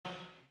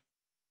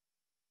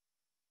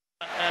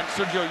And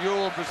Sergio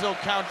Yul, Brazil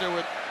counter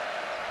with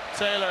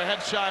Taylor,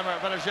 Hetzheimer,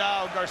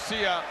 Varejao,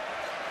 Garcia,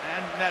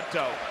 and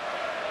Neto.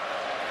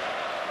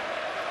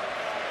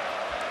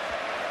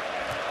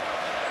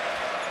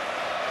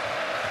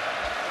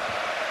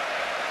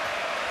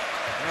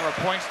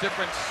 Remember, points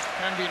difference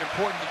can be an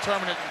important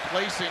determinant in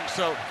placing,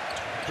 so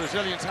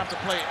Brazilians have to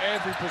play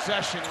every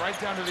possession right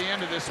down to the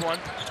end of this one.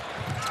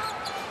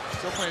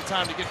 Still plenty of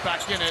time to get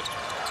back in it.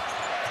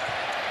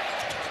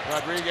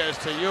 Rodriguez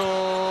to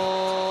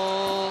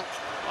Yul,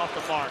 off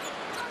the mark.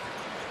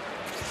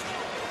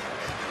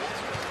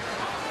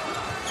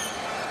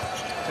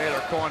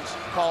 Taylor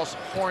calls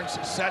horns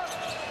set,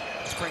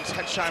 springs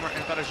Hetzheimer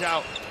and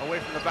Varejao away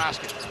from the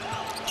basket.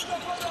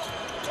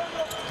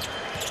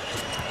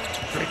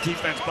 Great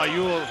defense by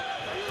Yul.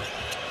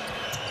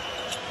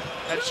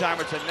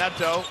 Hetzheimer to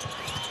Neto.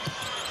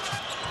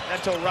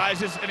 Neto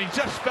rises, and he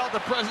just felt the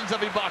presence of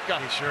Ibaka.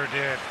 He sure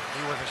did.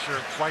 He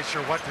wasn't quite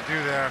sure what to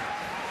do there.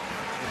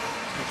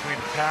 Between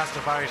the pass to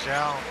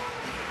Varejao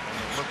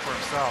and look for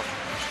himself.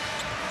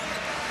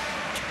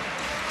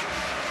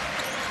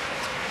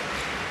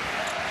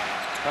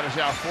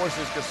 Varejao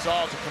forces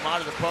Gasol to come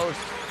out of the post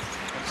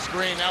and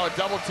screen. Now a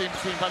double team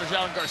between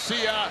Varejao and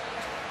Garcia.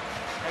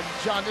 And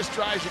John, this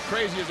drives you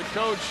crazy as a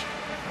coach.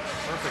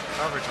 Perfect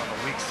coverage on the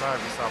weak side.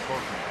 We saw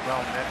both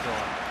Neto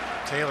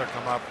and Taylor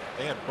come up.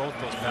 They had both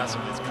those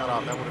baskets cut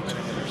off. That would have been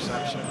an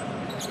interception.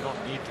 You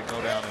don't need to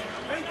go down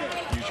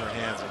and use your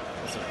hands.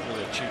 It's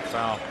really a cheap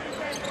foul.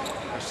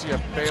 Garcia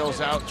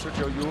bails out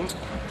Sergio Yul.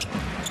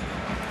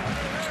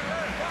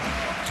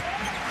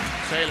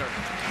 Taylor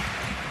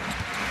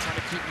trying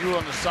to keep Yul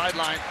on the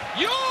sideline.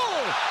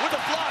 Yul with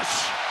a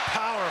flush.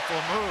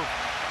 Powerful move.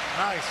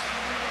 Nice.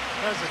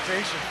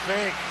 Hesitation,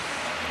 fake.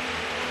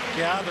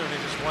 Gathered,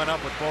 and just went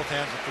up with both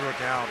hands and threw it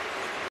down.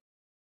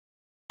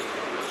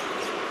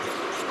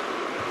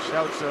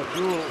 Shouts of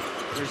Yul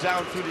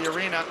resound through the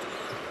arena.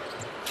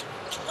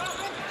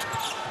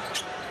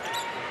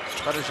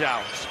 Varejao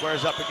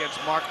squares up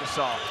against Marc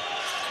Gasol.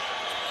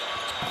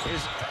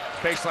 His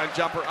baseline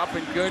jumper up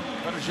and good.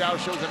 Varejao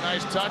shows a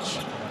nice touch.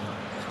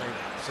 He's made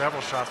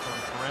several shots from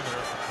the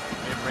perimeter,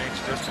 mid-range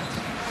distance.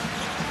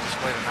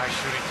 Displayed a nice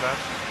shooting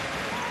touch.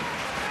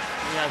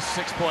 He has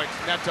 6 points.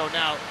 Neto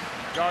now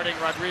guarding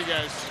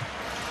Rodriguez.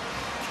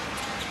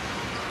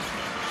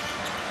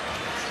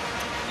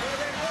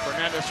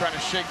 Fernandez trying to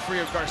shake free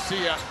of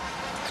Garcia.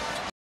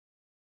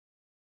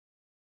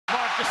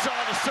 Marc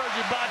Gasol to Serge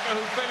Ibaka,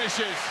 who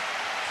finishes.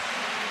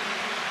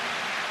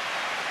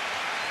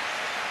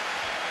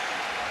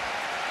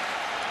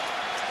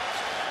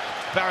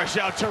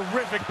 Varejao,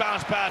 terrific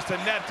bounce pass to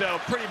Neto.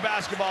 Pretty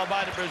basketball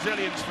by the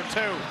Brazilians for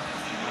two.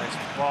 Nice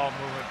ball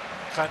movement.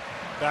 Cut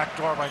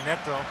backdoor by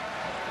Neto.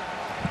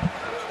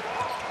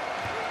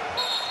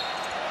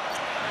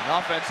 An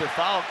offensive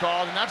foul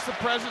called, and that's the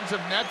presence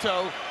of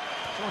Neto.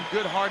 Showing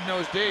good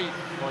hard-nosed D.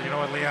 Well, you know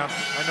what, Leon?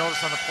 I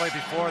noticed on the play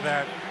before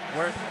that,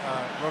 where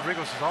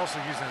Rodriguez is also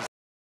using his,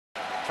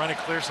 trying to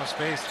clear some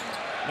space.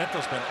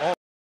 Neto's been all.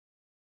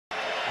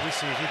 We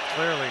see he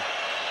clearly.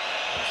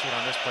 You see it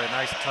on this play.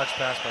 Nice touch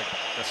pass by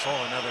Gasol,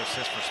 another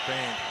assist for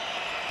Spain.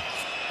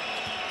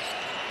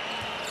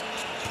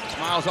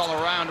 Smiles all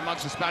around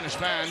amongst the Spanish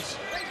fans.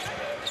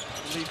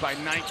 Lead by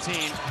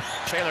 19.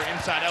 Taylor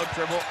inside out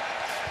dribble.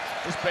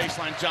 This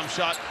baseline jump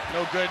shot,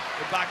 no good.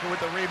 Ibaka with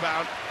the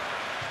rebound.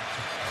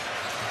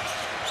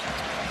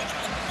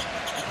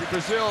 If you're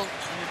Brazil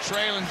and you're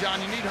trailing,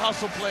 John, you need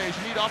hustle plays.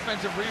 You need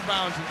offensive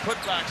rebounds and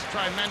putbacks to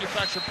try and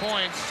manufacture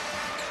points.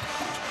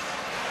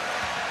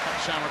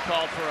 Hetzheimer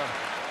called for a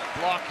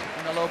block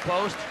in the low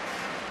post.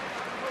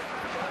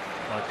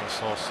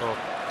 Michael's so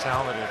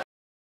talented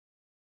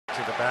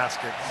to the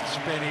basket.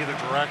 Spin either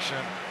direction,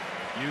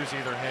 use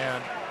either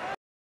hand.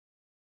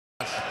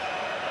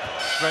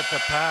 Spread the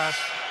pass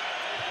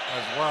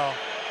as well.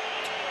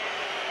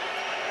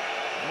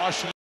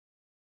 Marshall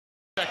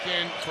check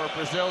in for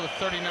Brazil, the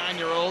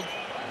 39-year-old.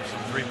 Some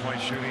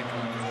three-point shooting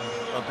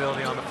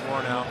ability on the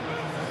floor now.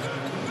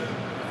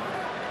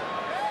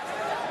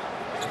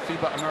 The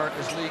FIBA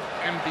Americas League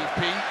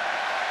MVP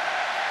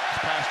this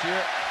past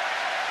year.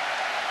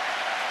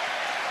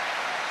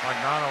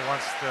 Granada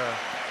wants to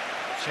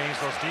change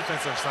those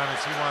defensive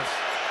assignments. He wants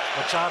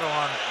Machado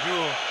on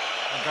Yul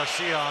and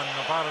Garcia on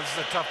Novato. This is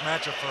a tough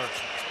matchup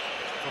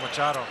for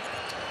Machado.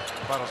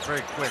 Novato's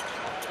very quick.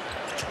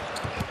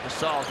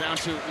 Gasol down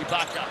to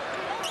Ibaka.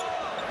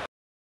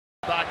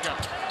 Ibaka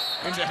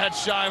into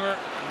Hetzheimer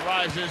and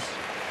rises.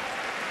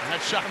 And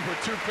Hetzheimer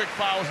with two quick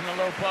fouls in the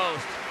low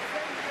post.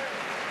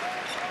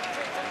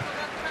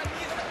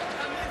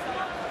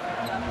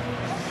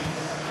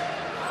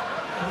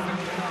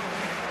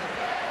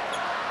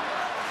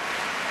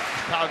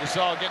 Pau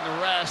Gasol getting the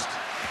rest.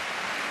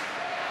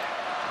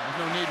 There's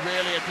no need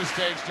really at this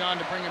stage, John,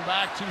 to bring him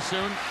back too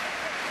soon.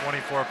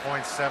 24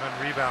 points, 7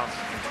 rebounds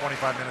in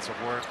 25 minutes of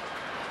work.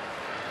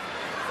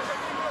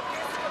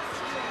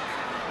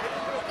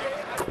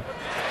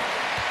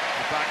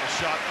 Ibaka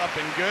shot up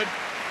and good.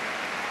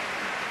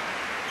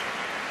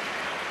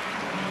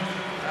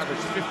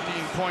 Averaged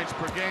 15 points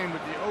per game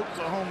with the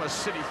Oklahoma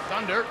City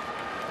Thunder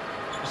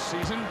this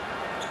season.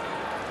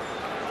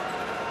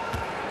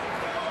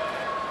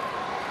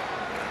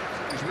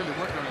 He's really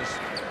working on his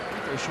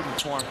free throw shooting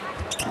form.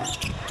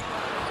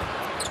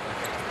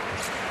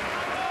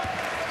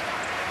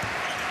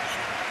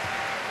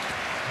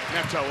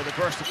 Neto with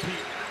a burst of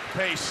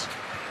pace.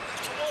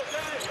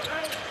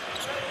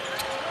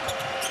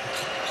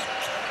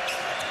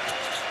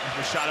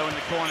 Machado in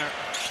the corner.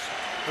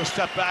 He'll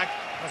step back.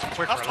 That's a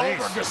quick up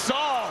release. Over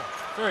Gasol.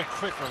 Very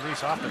quick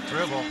release off the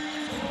dribble.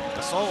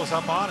 Gasol was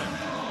up on him.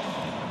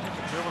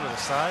 The dribble to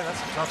the side, that's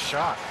a tough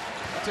shot.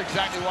 That's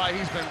exactly why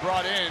he's been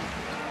brought in.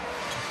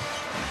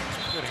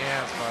 Good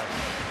hands by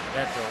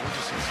Neto. We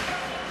just see some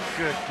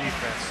good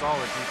defense,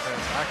 solid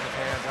defense, active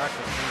hands,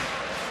 active feet.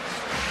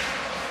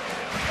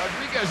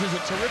 Rodriguez is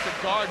a terrific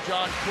guard,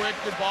 John. Quick,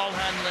 good ball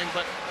handling,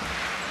 but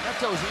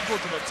Neto's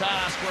equal to the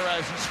task,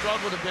 whereas he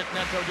struggled a bit,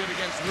 Neto did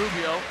against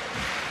Rubio.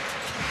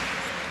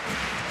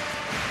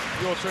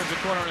 Yule turns the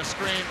corner on a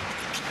screen.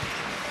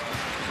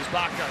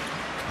 Ibaka.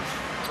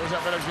 Goes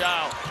up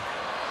Vedajao.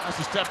 Has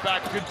to step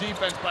back. Good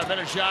defense by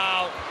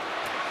Vedajao.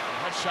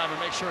 Hetzheimer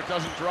makes sure it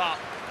doesn't drop.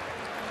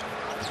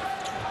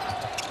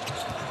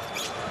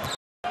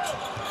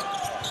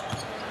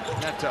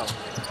 Neto.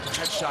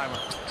 Hetzheimer.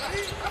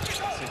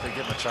 See if they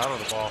get Machado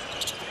the ball.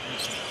 Need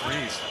some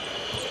threes.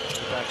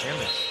 Get back in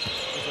there.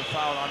 There's a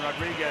foul on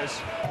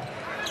Rodriguez.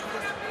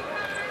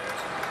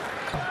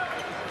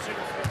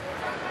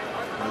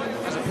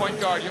 As a point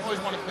guard, you always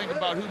want to think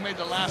about who made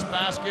the last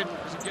basket.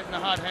 Is it getting a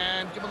hot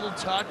hand? Give a little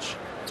touch.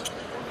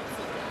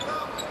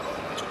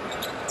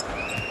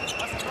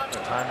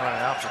 Time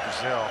running out for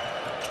Brazil.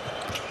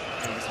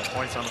 Get some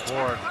points on the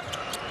board.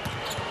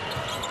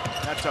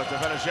 Neto to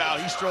Vedajao.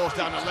 He strolls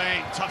down the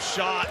lane. Tough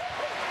shot.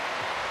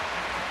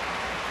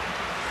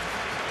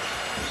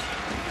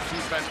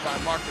 Defense by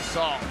Marc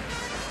Gasol.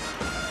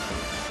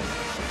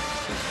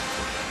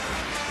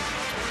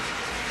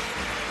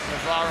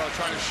 Navarro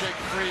trying to shake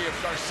free of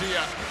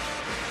Garcia.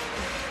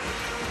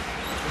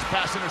 His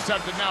pass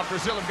intercepted now.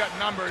 Brazil have got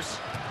numbers.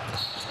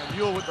 And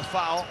Yule with the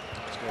foul.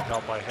 It's good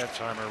help by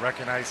Hetzheimer,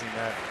 recognizing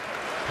that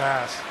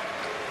pass.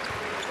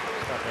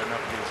 Not good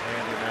enough to get his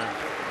hand in there.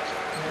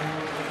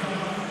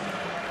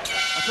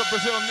 That's what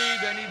Brazil need.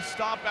 They need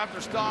stop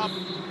after stop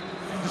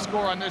to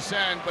score on this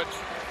end, but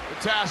the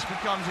task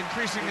becomes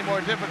increasingly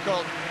more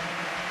difficult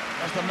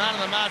as the man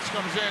of the match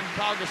comes in,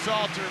 Pau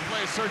Gasol, to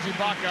replace Serge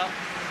Ibaka.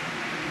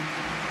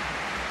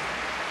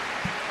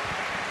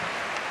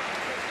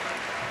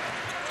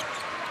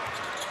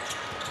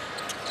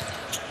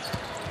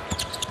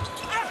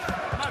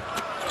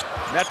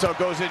 Neto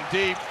goes in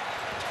deep.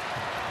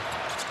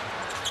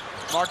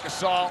 Marc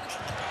Gasol.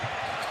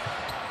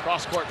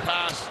 Cross-court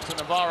pass to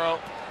Navarro.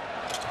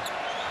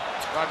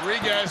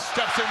 Rodriguez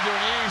steps into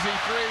an easy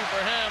three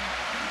for him.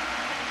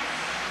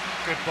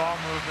 Good ball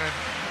movement.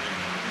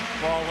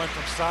 Ball went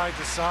from side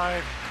to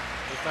side.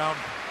 They found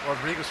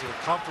Rodriguez with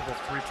a comfortable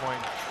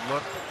three-point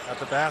look at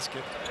the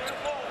basket.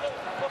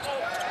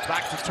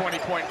 Back to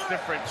 20-point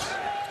difference.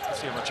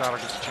 Let's see if Machado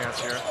gets a chance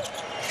here.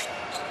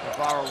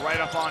 Navarro right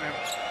up on him.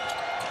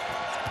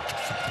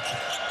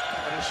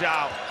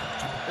 Vedajao.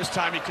 This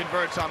time he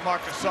converts on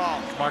Marc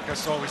Gasol. Marc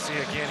Gasol, we see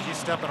again, he's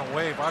stepping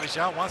away.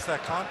 Vedajao wants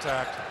that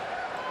contact.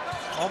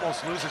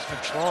 Almost loses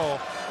control.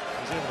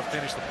 He's able to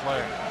finish the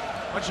play.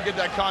 Once you get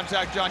that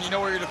contact, John, you know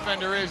where your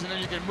defender is, and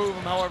then you can move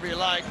him however you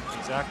like.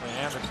 Exactly,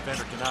 and the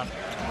defender cannot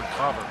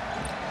recover.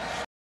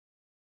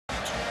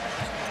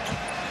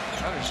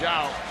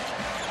 Vedajao.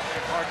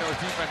 Hard-nosed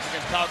defense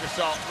against Pau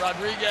Gasol.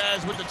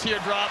 Rodriguez with the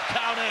teardrop.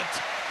 Count it.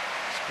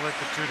 Split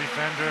the two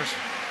defenders.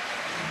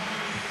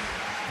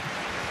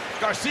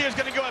 Garcia's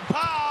going to go at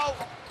Pau,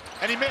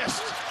 and he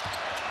missed.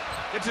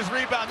 Gets his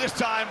rebound this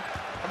time.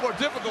 A more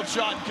difficult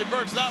shot and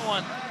converts that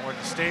one. Boy,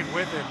 he stayed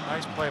with it.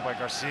 Nice play by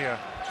Garcia.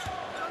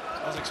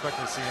 I was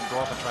expecting to see him go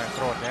up and try and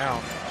throw it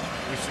down.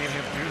 We've seen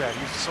him do that.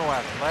 He's so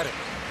athletic.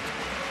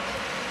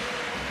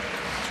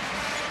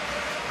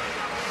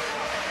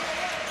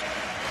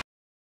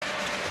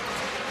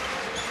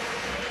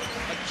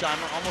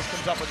 Hetzheimer almost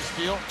comes up with a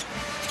steal.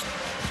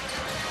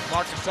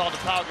 Marc Gasol to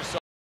Pau Gasol.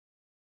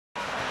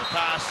 And the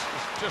pass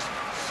is just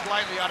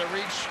slightly out of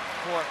reach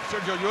for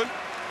Sergio Yul.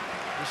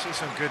 We see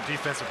some good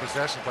defensive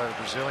possessions by the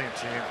Brazilian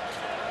team.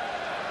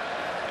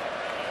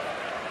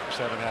 Just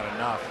haven't had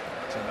enough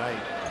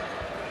tonight.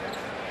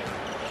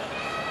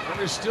 And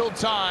there's still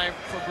time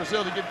for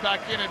Brazil to get back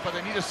in it, but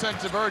they need a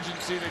sense of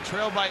urgency. They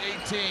trail by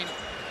 18.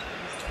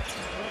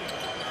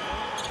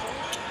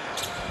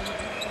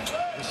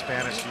 The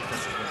Spanish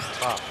defense has been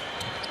tough.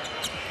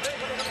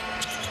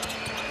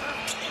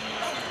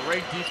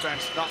 Great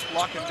defense, not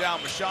locking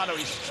down Machado.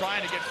 He's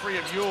trying to get free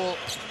of Yule.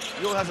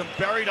 Yule has him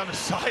buried on the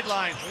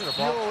sideline.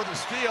 Yule with a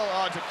steal,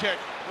 to kick.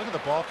 Look at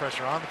the ball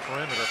pressure on the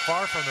perimeter,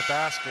 far from the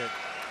basket.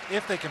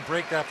 If they can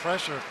break that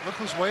pressure, look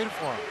who's waiting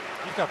for him.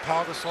 You've got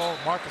Pau Gasol,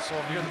 Marc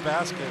Gasol near the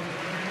basket.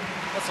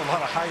 That's a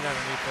lot of height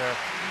underneath there.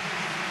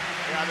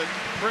 Yeah, the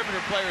perimeter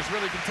players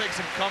really can take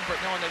some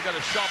comfort knowing they've got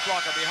a shot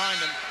blocker behind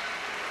them.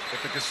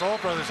 If the Gasol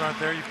brothers aren't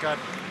there, you've got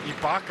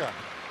Ibaka.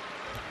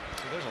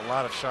 So there's a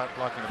lot of shot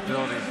blocking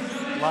ability,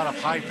 a lot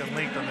of height and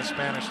length on the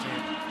Spanish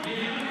team.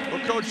 Well,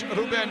 Coach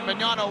Ruben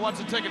Magnano wants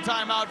to take a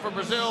timeout for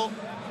Brazil.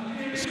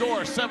 The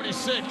score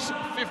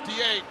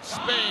 76-58,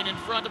 Spain in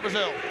front of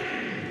Brazil.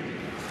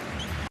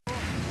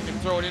 He can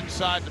throw it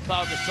inside to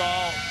Pau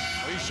Gasol.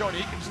 Well, he's shown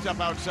he can step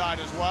outside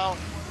as well.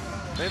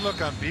 They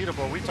look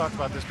unbeatable. We talked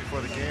about this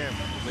before the game.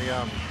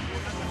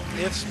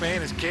 If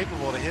Spain is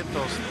capable to hit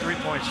those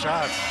three-point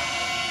shots,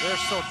 they're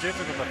so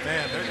difficult to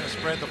defend. They're going to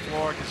spread the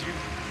floor because you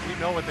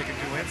know what they can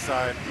do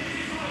inside.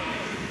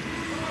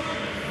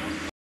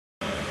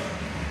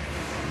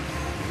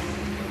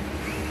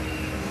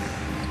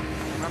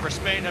 Remember,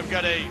 Spain have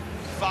got a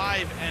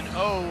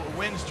 5-0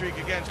 win streak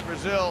against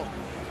Brazil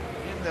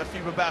in the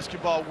FIBA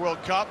Basketball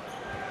World Cup.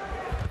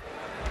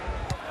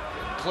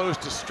 Close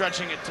to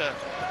stretching it to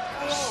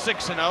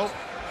 6-0.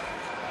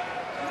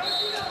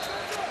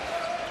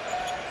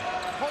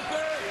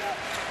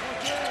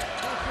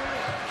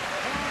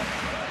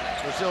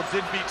 Brazil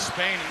did beat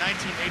Spain in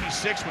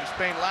 1986 when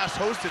Spain last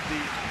hosted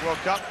the World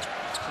Cup.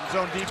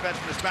 Some zone defense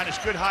from the Spanish,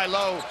 good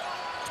high-low.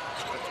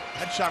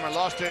 Headsheimer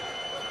lost it.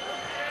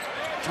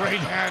 Great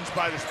hands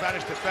by the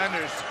Spanish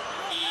defenders.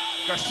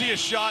 Garcia's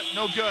shot,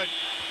 no good.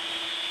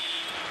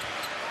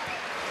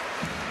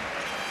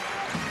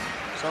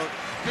 So,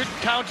 good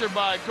counter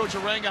by Coach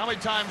Arenga. How many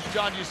times,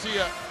 John, do you see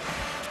a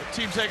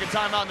team take a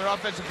timeout in their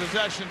offensive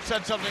possession,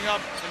 set something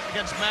up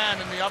against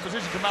man, and the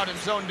opposition come out in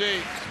zone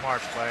D?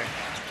 Smart play.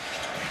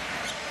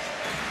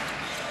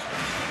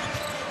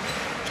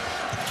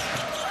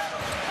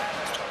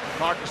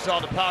 Marc Gasol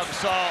to Pau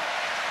Gasol.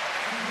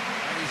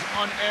 And he's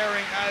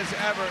unerring as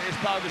ever is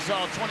Pau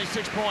Gasol,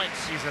 26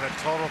 points. He's in a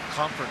total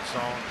comfort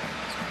zone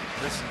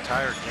this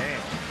entire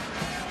game.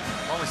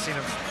 I've only seen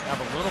him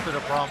have a little bit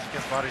of problems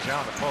against Varejão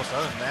on the post.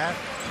 Other than that,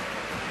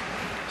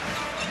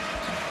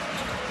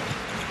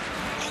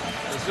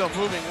 Brazil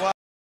moving well.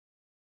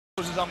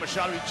 Closes on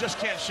Machado, he just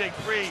can't shake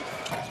free.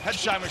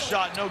 Headsheimer's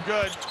shot, no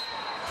good.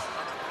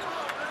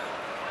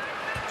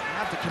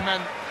 I have to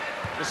commend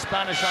the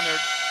Spanish on their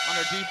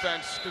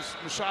defense because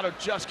Machado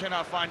just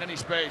cannot find any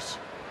space.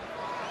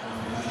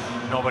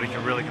 nobody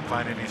really can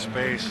find any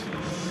space.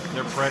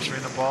 They're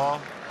pressuring the ball,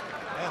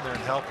 and they're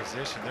in hell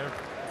position.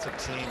 It's a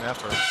team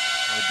effort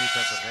on the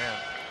defensive end.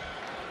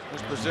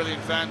 Those Brazilian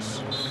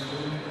fans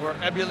were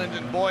ebullient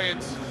and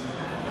buoyant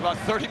about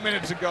 30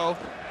 minutes ago.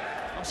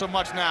 Not so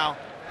much now.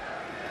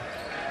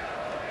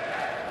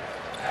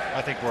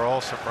 I think we're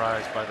all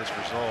surprised by this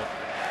result.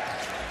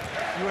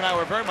 You and I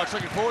were very much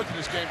looking forward to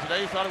this game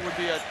today. Thought it would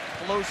be a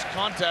close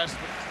contest,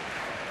 but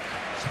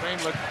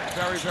Spain looked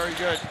very, very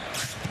good.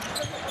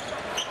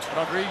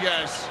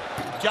 Rodriguez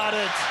got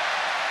it.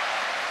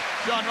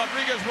 John,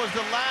 Rodriguez was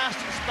the last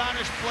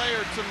Spanish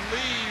player to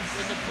leave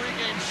in the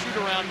pregame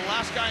shoot-around, the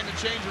last guy in the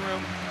changing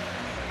room.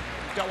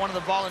 Got one of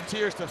the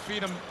volunteers to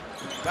feed him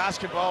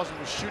basketballs and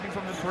was shooting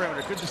from the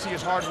perimeter. Good to see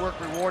his hard work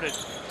rewarded.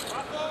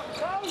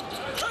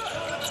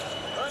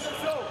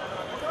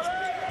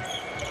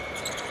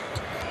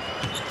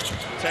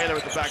 Taylor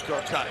with the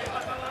backdoor cut.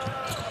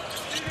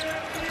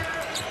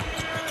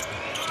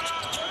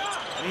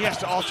 And he has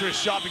to alter his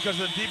shot because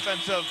of the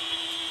defense of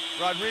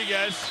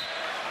Rodriguez.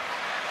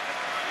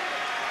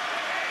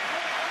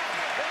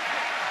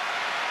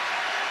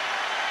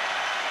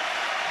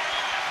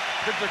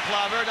 Victor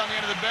Claver down the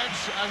end of the bench.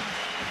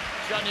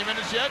 Hasn't got any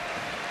minutes yet.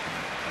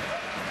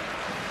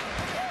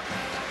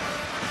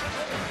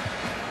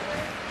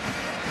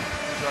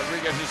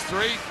 Rodriguez's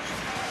three.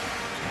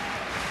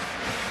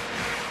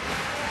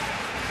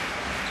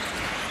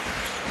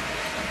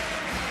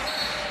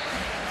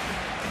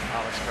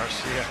 Alex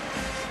Garcia,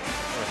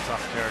 what a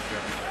tough character.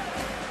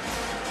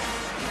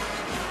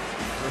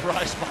 The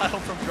wry smile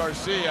from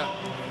Garcia.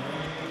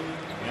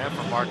 And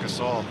from Marc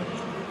Gasol.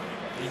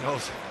 He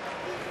knows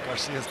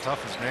Garcia's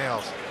tough as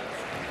nails.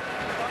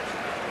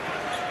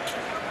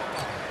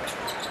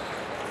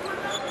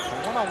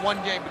 A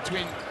one-on-one game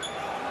between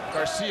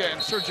Garcia and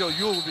Sergio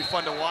Llull would be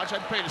fun to watch.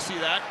 I'd pay to see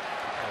that.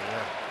 Oh,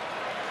 yeah.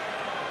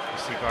 You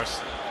see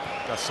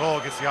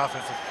Gasol gets the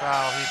offensive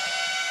foul. He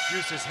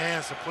used his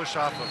hands to push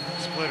off of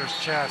Splitter's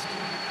chest.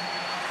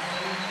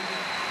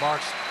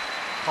 Mark's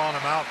calling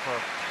him out for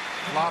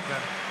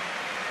flopping.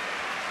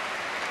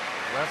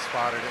 Ref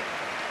spotted it.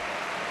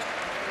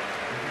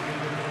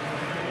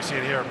 You see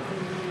it here.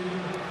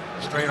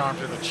 Straight arm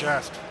to the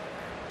chest.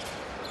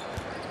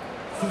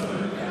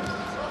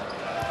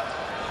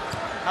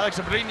 Alex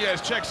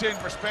Abrines checks in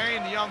for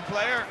Spain, the young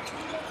player.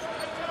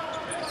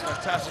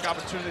 Fantastic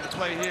opportunity to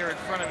play here in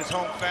front of his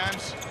home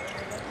fans.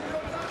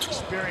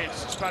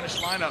 Experienced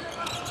Spanish lineup.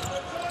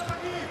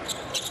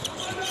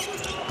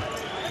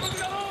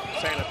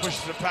 Taylor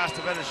pushes it past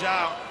to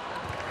Varejão.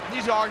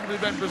 He's arguably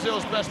been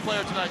Brazil's best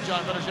player tonight,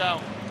 John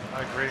Varejão.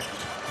 I agree.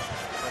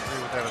 I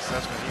agree with that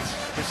assessment. He's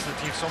gives the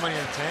team so many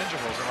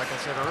intangibles, and like I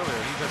said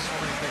earlier, he does so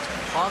many things,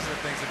 positive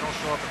things that don't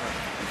show up in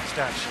the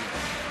stat sheet.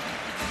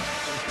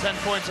 His 10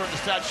 points are in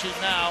the stat sheet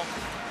now.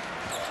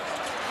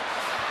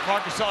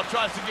 Marc Gasol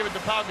tries to give it to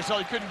Pau Gasol.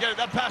 He couldn't get it.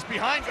 That pass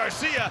behind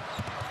Garcia.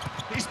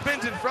 He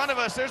spins in front of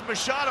us. There's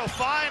Machado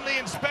finally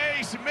in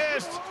space. He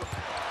missed.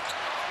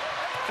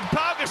 And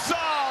Pau Gasol,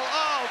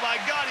 oh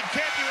my God, he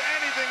can't do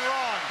anything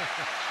wrong.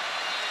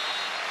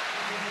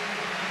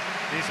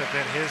 These have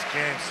been his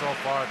games so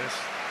far, this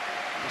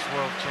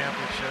World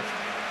Championship,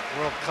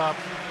 World Cup.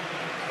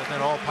 Has been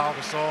all Pau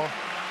Gasol.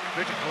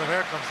 Victor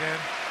Claver comes in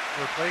to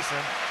replace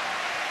him.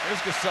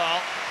 There's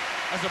Gasol.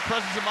 Has the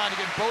presence of mind to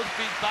get both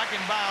feet back in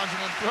bounds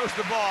and then throws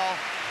the ball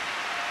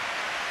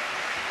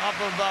off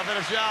of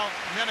Verjao.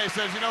 Nene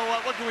says, you know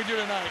what can we do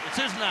tonight?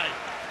 It's his night.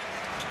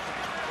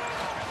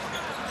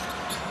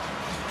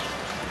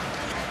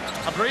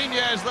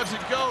 Abrines lets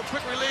it go,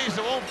 quick release,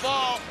 it won't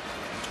fall.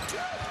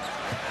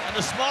 And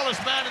the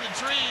smallest man in the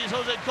trees,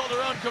 Jose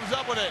Calderon, comes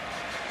up with it.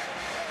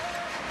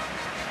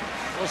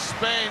 Well,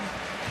 Spain,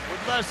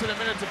 with less than a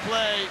minute to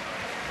play,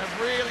 have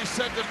really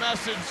sent a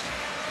message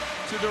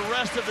to the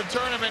rest of the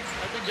tournament.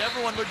 I think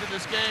everyone looked at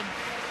this game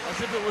as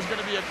if it was going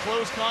to be a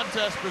close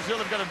contest. Brazil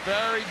have got a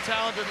very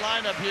talented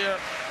lineup here.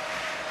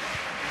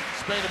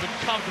 Spain have been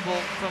comfortable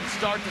from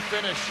start to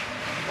finish.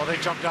 Well, they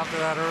jumped out to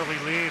that early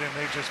lead, and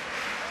they've just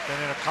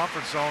been in a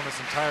comfort zone this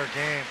entire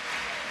game.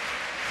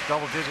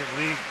 Double-digit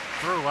lead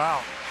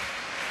throughout.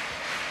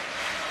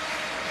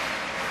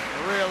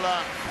 A real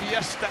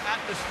fiesta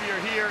atmosphere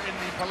here in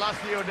the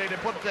Palacio de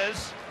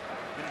Deportes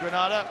in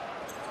Granada.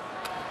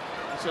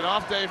 It's an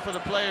off day for the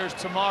players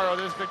tomorrow.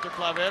 There's Victor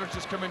Claver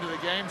just come into the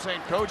game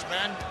saying, Coach,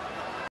 man,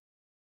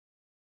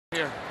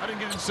 here, I didn't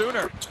get in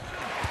sooner. You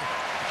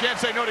can't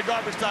say no to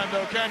garbage time,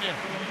 though, can you?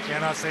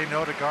 Cannot say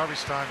no to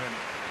garbage time, and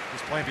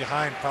he's playing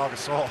behind Pau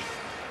Gasol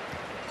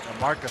and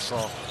Marc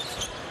Gasol.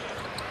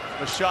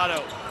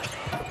 Machado,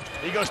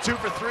 he goes 2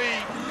 for 3,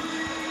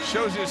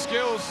 shows his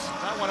skills.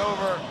 That one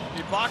over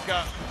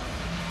Ibaka.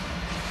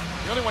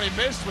 The only one he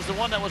missed was the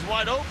one that was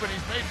wide open.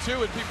 He's made 2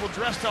 with people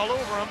dressed all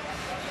over him.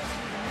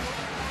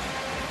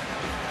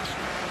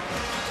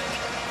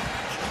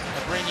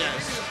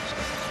 Abrines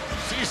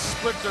sees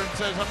Splitzer and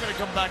says, I'm going to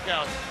come back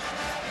out.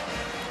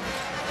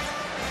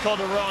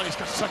 Calderon, he's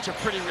got such a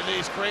pretty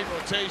release, great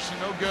rotation,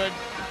 no good.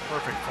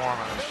 Perfect form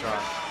on his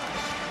shot.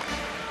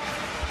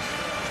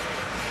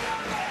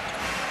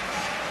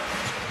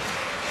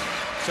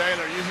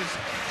 Taylor uses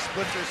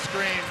Splitzer's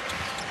screen.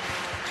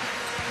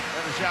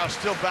 Verjao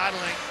still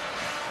battling.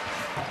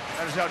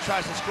 Verjao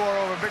tries to score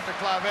over Victor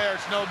Claver.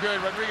 It's no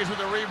good. Rodriguez with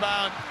a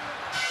rebound.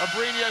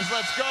 Abrines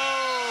lets go,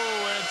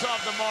 and it's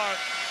off the mark.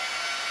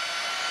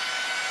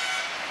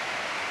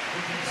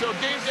 So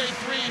game day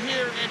 3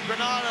 here in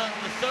Granada,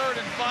 the third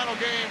and final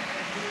game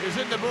is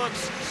in the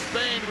books.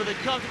 Spain with a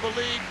comfortable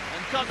lead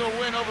and comfortable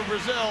win over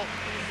Brazil.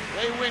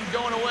 They win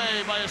going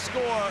away by a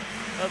score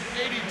of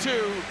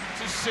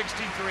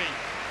 82-63.